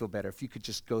make me feel better if you could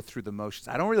just go through the motions.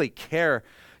 I don't really care,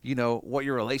 what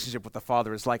your relationship with the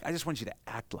Father is like. I just want you to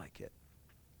act like it.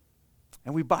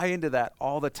 And we buy into that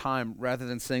all the time rather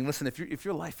than saying, listen, if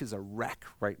your life is a wreck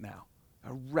right now,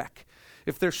 a wreck,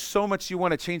 if there's so much you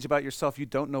want to change about yourself, you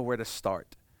don't know where to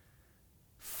start,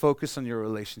 focus on your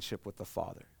relationship with the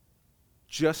Father.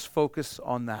 Just focus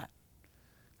on that,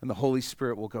 and the Holy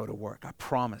Spirit will go to work. I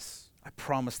promise. I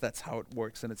promise that's how it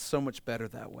works, and it's so much better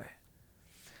that way.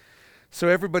 So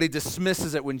everybody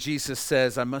dismisses it when Jesus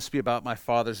says, I must be about my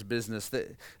Father's business.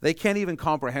 They can't even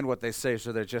comprehend what they say,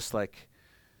 so they're just like,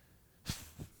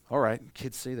 all right,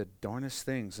 kids say the darnest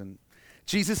things. And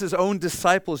Jesus' own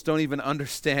disciples don't even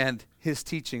understand his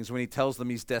teachings when he tells them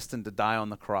he's destined to die on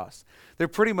the cross. They're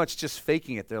pretty much just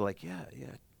faking it. They're like, yeah,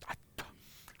 I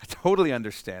totally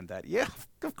understand that. Yeah,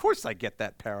 of course I get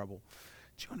that parable.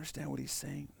 Do you understand what he's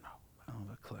saying? No, I don't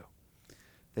have a clue.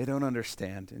 They don't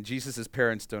understand, and Jesus'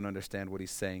 parents don't understand what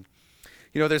he's saying.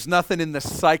 There's nothing in the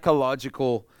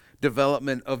psychological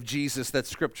development of Jesus that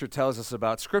Scripture tells us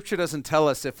about. Scripture doesn't tell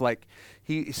us if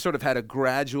he sort of had a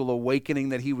gradual awakening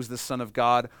that he was the Son of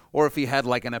God, or if he had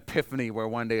like an epiphany where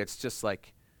one day it's just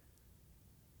like,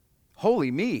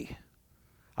 holy me,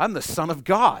 I'm the Son of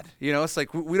God. It's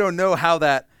like we don't know how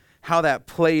that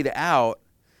played out,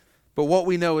 but what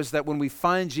we know is that when we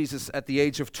find Jesus at the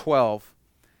age of 12,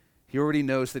 he already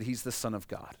knows that he's the Son of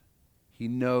God. He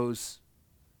knows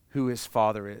who his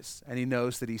Father is, and he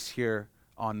knows that he's here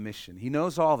on mission. He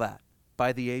knows all that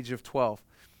by the age of 12.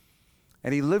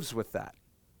 And he lives with that.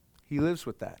 He lives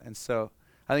with that. And so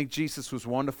I think Jesus was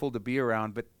wonderful to be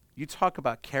around, but you talk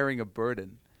about carrying a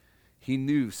burden. He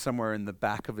knew somewhere in the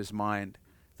back of his mind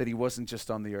that he wasn't just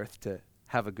on the earth to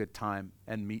have a good time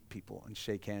and meet people and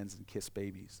shake hands and kiss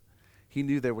babies. He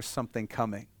knew there was something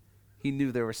coming. He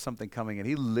knew there was something coming, and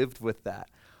he lived with that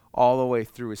all the way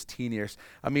through his teen years.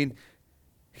 I mean,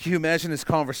 can you imagine his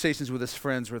conversations with his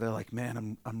friends where they're like,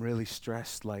 man, I'm really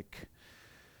stressed. Like,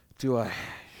 do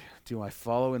I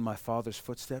follow in my Father's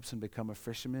footsteps and become a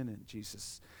fisherman? And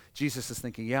Jesus is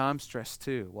thinking, yeah, I'm stressed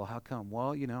too. Well, how come?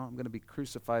 Well, I'm going to be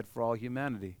crucified for all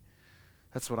humanity.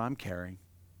 That's what I'm carrying.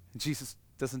 And Jesus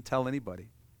doesn't tell anybody.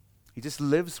 He just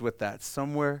lives with that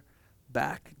somewhere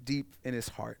back deep in his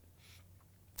heart.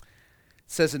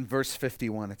 It says in verse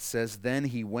 51, it says, then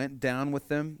he went down with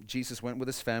them. Jesus went with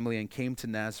his family and came to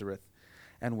Nazareth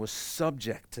and was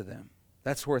subject to them.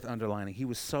 That's worth underlining. He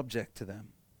was subject to them.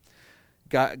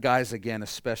 Guys, again,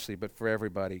 especially, but for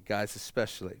everybody, guys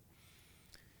especially.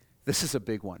 This is a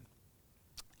big one.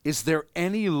 Is there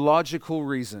any logical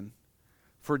reason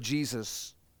for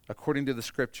Jesus, according to the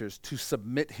Scriptures, to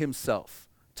submit himself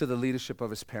to the leadership of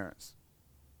his parents,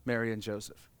 Mary and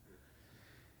Joseph?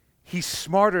 He's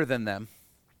smarter than them.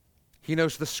 He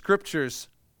knows the Scriptures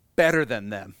better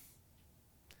than them.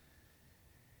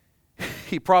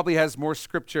 He probably has more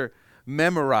Scripture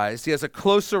memorized. He has a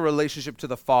closer relationship to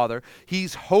the Father.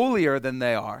 He's holier than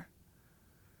they are.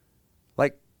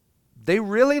 Like, they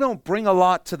really don't bring a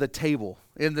lot to the table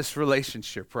in this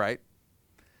relationship, right?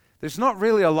 There's not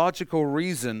really a logical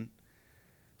reason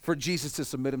for Jesus to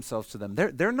submit himself to them.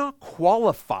 They're not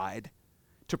qualified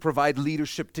to provide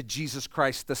leadership to Jesus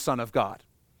Christ, the Son of God.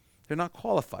 They're not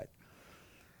qualified.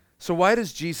 So why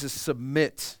does Jesus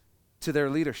submit to their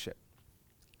leadership?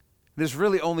 There's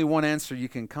really only one answer you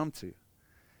can come to.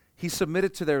 He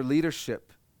submitted to their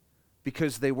leadership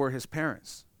because they were his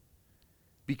parents,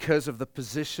 because of the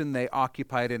position they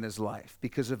occupied in his life,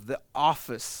 because of the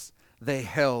office they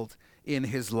held in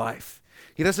his life.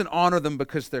 He doesn't honor them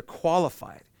because they're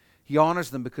qualified. He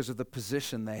honors them because of the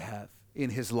position they have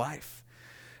in his life.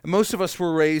 And most of us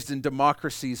were raised in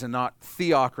democracies and not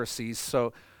theocracies,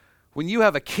 so when you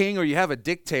have a king or you have a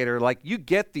dictator, like, you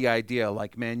get the idea,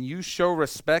 like, man, you show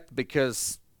respect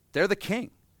because they're the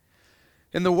king.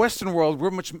 In the Western world,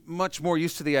 we're much more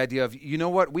used to the idea of, you know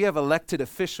what, we have elected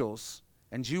officials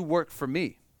and you work for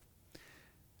me.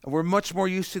 And we're much more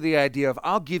used to the idea of,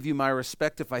 I'll give you my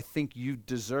respect if I think you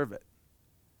deserve it.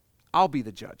 I'll be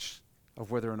the judge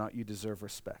of whether or not you deserve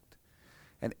respect.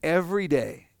 And every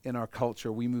day in our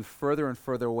culture, we move further and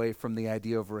further away from the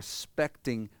idea of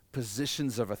respecting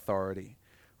positions of authority,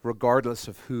 regardless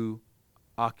of who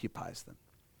occupies them.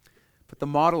 But the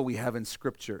model we have in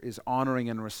Scripture is honoring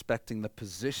and respecting the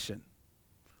position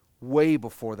way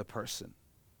before the person,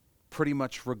 pretty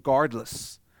much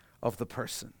regardless of the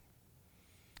person.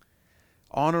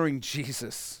 Honoring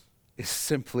Jesus is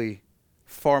simply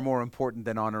far more important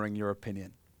than honoring your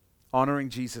opinion. Honoring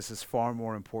Jesus is far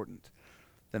more important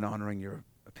than honoring your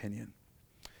opinion.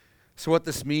 So what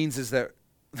this means is that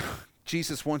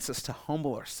Jesus wants us to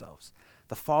humble ourselves.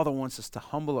 The Father wants us to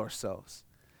humble ourselves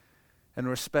and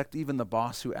respect even the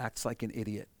boss who acts like an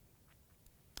idiot.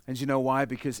 And you know why?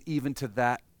 Because even to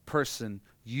that person,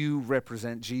 you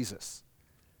represent Jesus.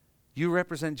 You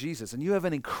represent Jesus, and you have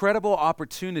an incredible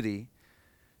opportunity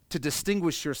to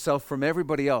distinguish yourself from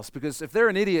everybody else, because if they're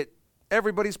an idiot,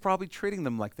 everybody's probably treating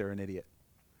them like they're an idiot.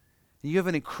 And you have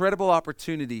an incredible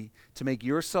opportunity to make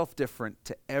yourself different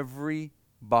to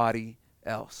everybody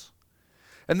else.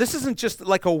 And this isn't just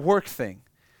like a work thing.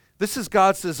 This is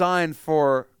God's design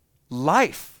for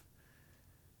life.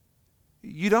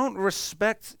 You don't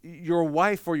respect your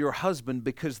wife or your husband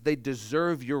because they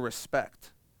deserve your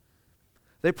respect.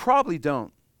 They probably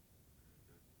don't.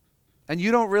 And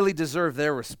you don't really deserve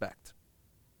their respect.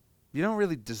 You don't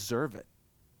really deserve it.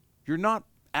 You're not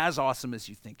as awesome as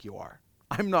you think you are.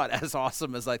 I'm not as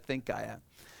awesome as I think I am.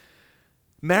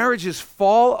 Marriages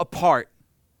fall apart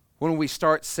when we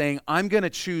start saying, I'm going to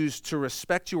choose to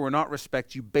respect you or not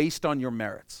respect you based on your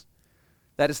merits.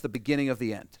 That is the beginning of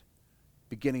the end.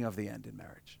 Beginning of the end in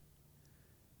marriage.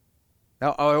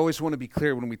 Now, I always want to be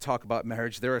clear when we talk about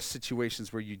marriage, there are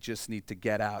situations where you just need to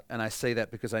get out. And I say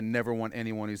that because I never want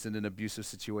anyone who's in an abusive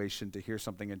situation to hear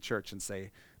something in church and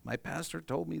say, my pastor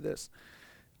told me this.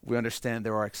 We understand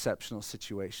there are exceptional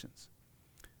situations.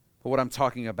 But what I'm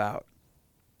talking about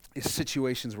is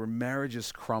situations where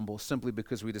marriages crumble simply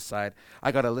because we decide,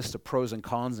 I got a list of pros and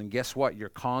cons, and guess what? Your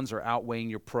cons are outweighing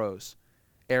your pros.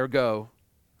 Ergo,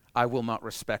 I will not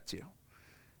respect you.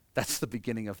 That's the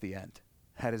beginning of the end.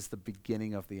 That is the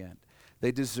beginning of the end.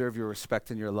 They deserve your respect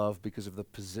and your love because of the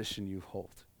position you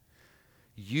hold.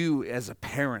 You, as a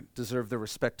parent, deserve the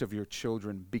respect of your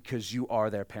children because you are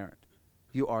their parent.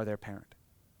 You are their parent.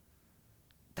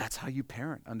 That's how you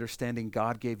parent, understanding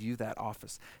God gave you that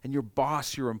office. And your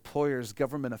boss, your employers,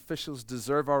 government officials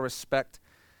deserve our respect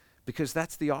because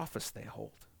that's the office they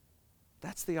hold.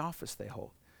 That's the office they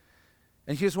hold.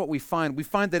 And here's what we find. We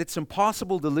find that it's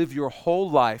impossible to live your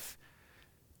whole life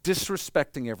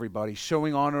disrespecting everybody,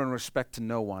 showing honor and respect to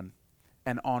no one,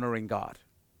 and honoring God.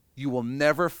 You will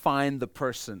never find the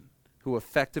person who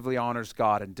effectively honors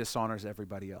God and dishonors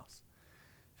everybody else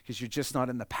because you're just not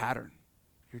in the pattern.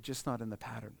 You're just not in the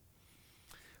pattern.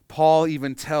 Paul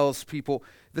even tells people,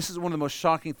 this is one of the most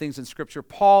shocking things in Scripture.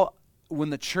 Paul, when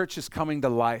the church is coming to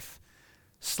life,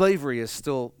 slavery is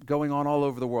still going on all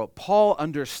over the world. Paul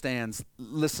understands,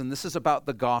 listen, this is about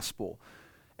the gospel.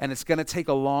 And it's going to take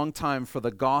a long time for the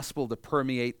gospel to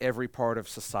permeate every part of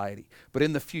society. But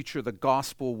in the future, the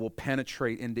gospel will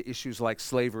penetrate into issues like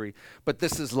slavery. But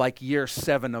this is like year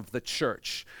 7 of the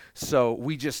church. So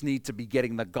we just need to be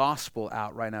getting the gospel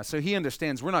out right now. So he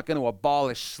understands we're not going to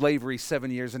abolish slavery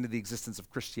 7 years into the existence of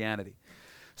Christianity.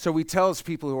 So he tells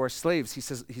people who are slaves, he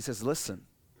says, listen,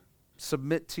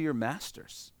 submit to your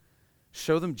masters.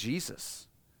 Show them Jesus.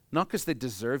 Not because they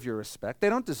deserve your respect. They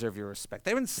don't deserve your respect.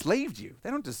 They've enslaved you. They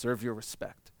don't deserve your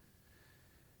respect.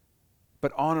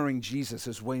 But honoring Jesus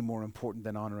is way more important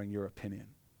than honoring your opinion.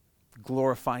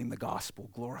 Glorifying the gospel,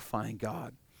 glorifying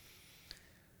God.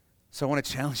 So I want to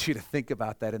challenge you to think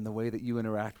about that in the way that you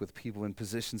interact with people in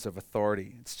positions of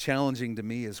authority. It's challenging to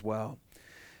me as well.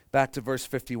 Back to verse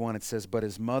 51, it says, but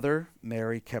his mother,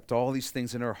 Mary, kept all these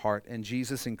things in her heart, and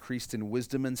Jesus increased in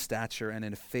wisdom and stature and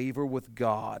in favor with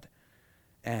God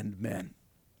and men.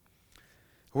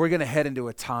 We're going to head into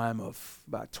a time of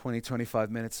about 20, 25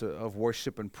 minutes of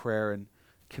worship and prayer and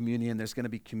communion. There's going to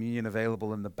be communion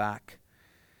available in the back.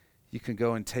 You can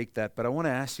go and take that. But I want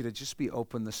to ask you to just be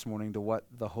open this morning to what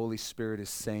the Holy Spirit is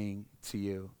saying to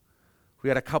you. We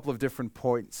had a couple of different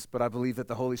points, but I believe that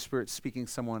the Holy Spirit's speaking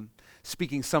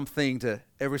something to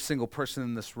every single person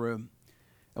in this room.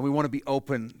 And we want to be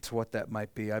open to what that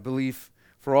might be. I believe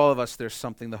for all of us, there's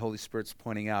something the Holy Spirit's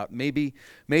pointing out. Maybe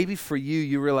for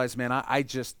you realize, man, I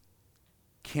just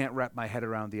can't wrap my head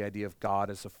around the idea of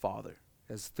God as a father,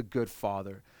 as the good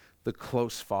father, the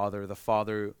close father, the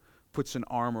father who puts an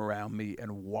arm around me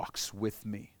and walks with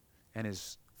me and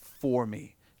is for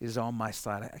me, is on my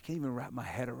side. I can't even wrap my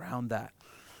head around that.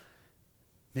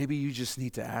 Maybe you just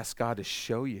need to ask God to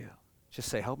show you. Just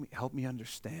say, help me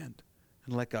understand,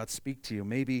 and let God speak to you.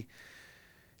 Maybe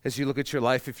as you look at your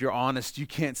life, if you're honest, you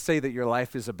can't say that your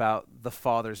life is about the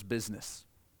Father's business.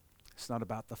 It's not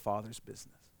about the Father's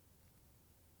business.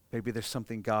 Maybe there's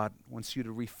something God wants you to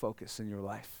refocus in your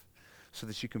life so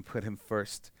that you can put him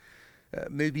first.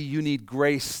 Maybe you need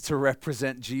grace to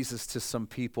represent Jesus to some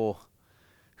people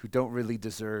who don't really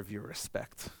deserve your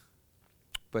respect,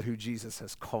 but who Jesus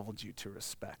has called you to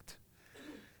respect.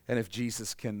 And if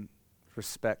Jesus can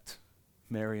respect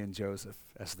Mary and Joseph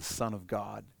as the Son of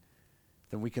God,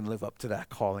 then we can live up to that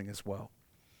calling as well.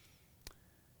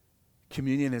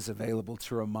 Communion is available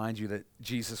to remind you that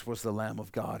Jesus was the Lamb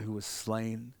of God who was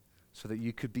slain so that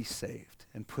you could be saved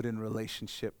and put in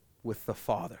relationship with the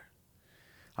Father.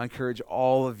 I encourage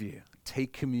all of you,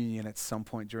 take communion at some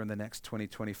point during the next 20,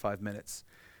 25 minutes.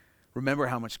 Remember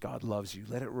how much God loves you.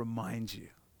 Let it remind you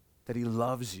that he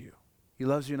loves you. He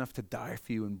loves you enough to die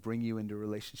for you and bring you into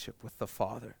relationship with the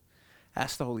Father.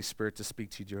 Ask the Holy Spirit to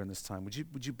speak to you during this time.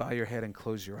 Would you bow your head and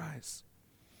close your eyes?